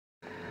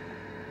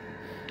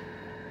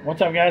What's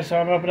up, guys? So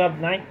I'm opening up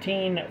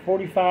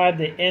 1945,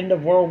 the End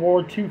of World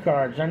War II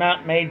cards. They're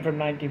not made from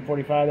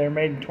 1945. They're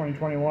made in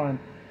 2021.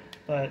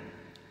 But,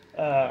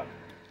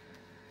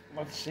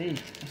 let's see.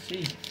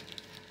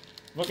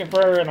 Looking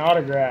for an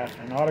autograph.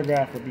 An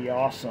autograph would be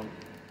awesome.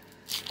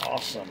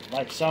 Awesome.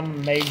 Like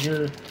some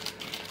major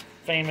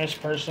famous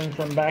person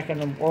from back in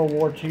the World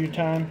War II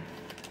time.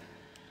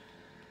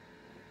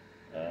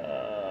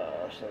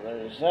 So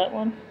there's that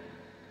one.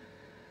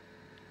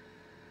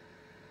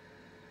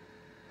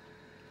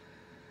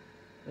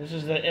 This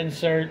is the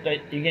insert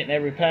that you get in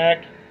every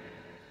pack.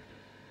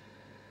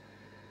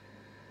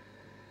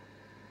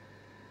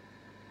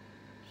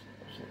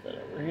 I'll set that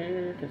over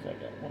here because I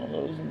got one of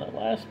those in the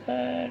last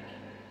pack.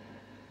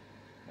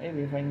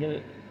 Maybe if I can get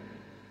it.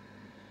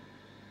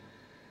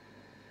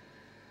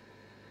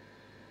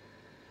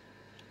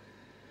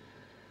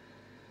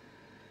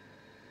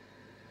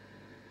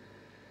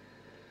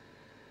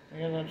 I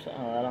got it upside.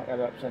 Oh, I don't got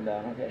it upside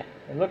down. Okay,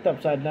 it looked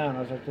upside down.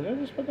 I was like, did I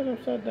just put that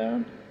upside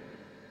down?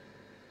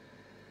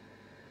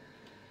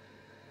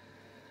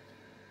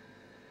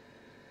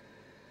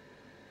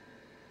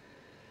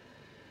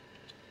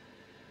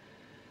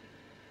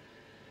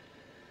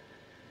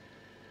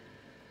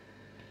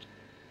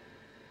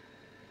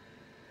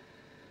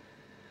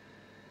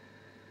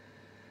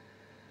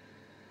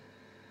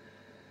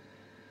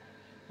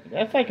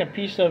 That's like a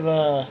piece of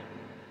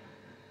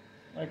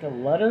like a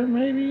letter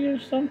maybe or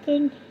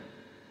something.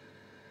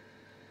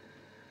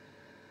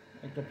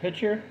 Like the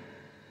picture.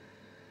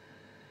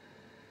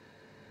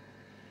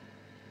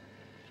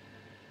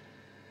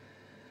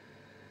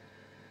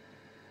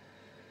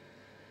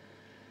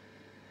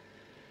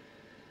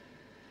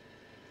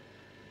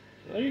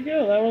 So there you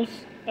go. That was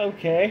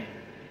okay.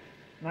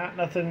 Not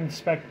nothing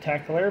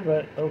spectacular,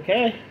 but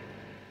okay.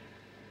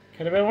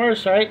 Could have been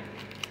worse, right?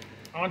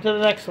 On to the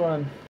next one.